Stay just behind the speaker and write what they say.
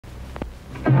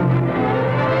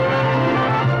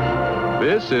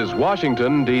This is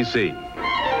Washington, D.C.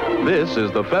 This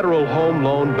is the Federal Home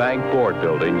Loan Bank Board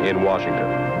building in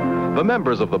Washington. The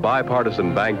members of the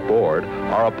Bipartisan Bank Board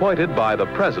are appointed by the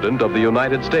President of the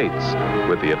United States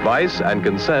with the advice and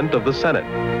consent of the Senate.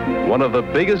 One of the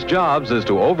biggest jobs is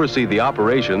to oversee the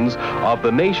operations of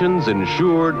the nation's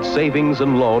insured savings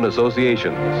and loan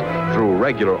associations through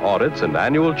regular audits and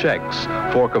annual checks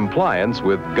for compliance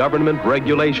with government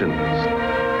regulations.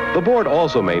 The board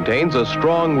also maintains a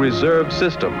strong reserve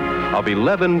system of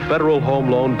 11 federal home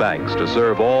loan banks to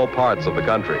serve all parts of the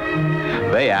country.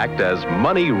 They act as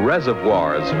money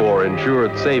reservoirs for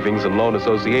insured savings and loan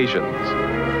associations.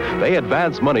 They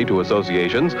advance money to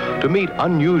associations to meet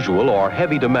unusual or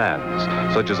heavy demands,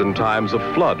 such as in times of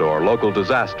flood or local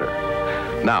disaster.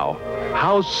 Now,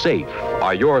 how safe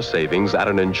are your savings at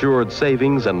an insured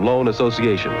savings and loan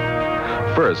association?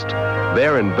 First,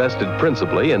 they're invested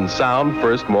principally in sound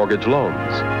first mortgage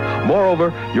loans.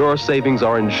 Moreover, your savings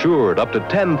are insured up to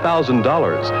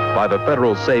 $10,000 by the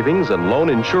Federal Savings and Loan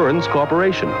Insurance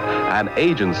Corporation, an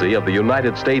agency of the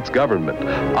United States government,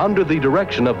 under the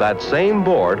direction of that same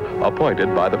board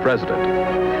appointed by the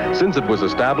President. Since it was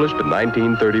established in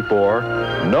 1934,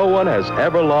 no one has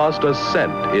ever lost a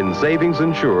cent in savings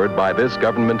insured by this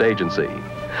government agency.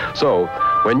 So,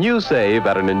 when you save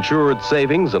at an insured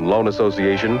savings and loan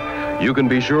association, you can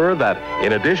be sure that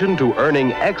in addition to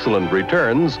earning excellent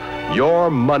returns,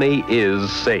 your money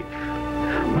is safe.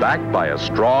 Backed by a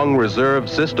strong reserve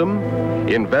system,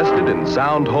 invested in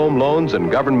sound home loans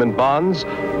and government bonds,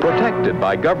 protected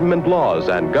by government laws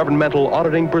and governmental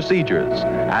auditing procedures,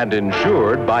 and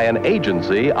insured by an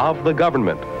agency of the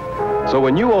government. So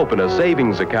when you open a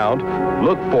savings account,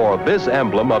 look for this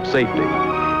emblem of safety.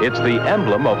 It's the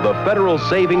emblem of the Federal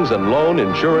Savings and Loan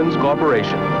Insurance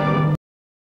Corporation.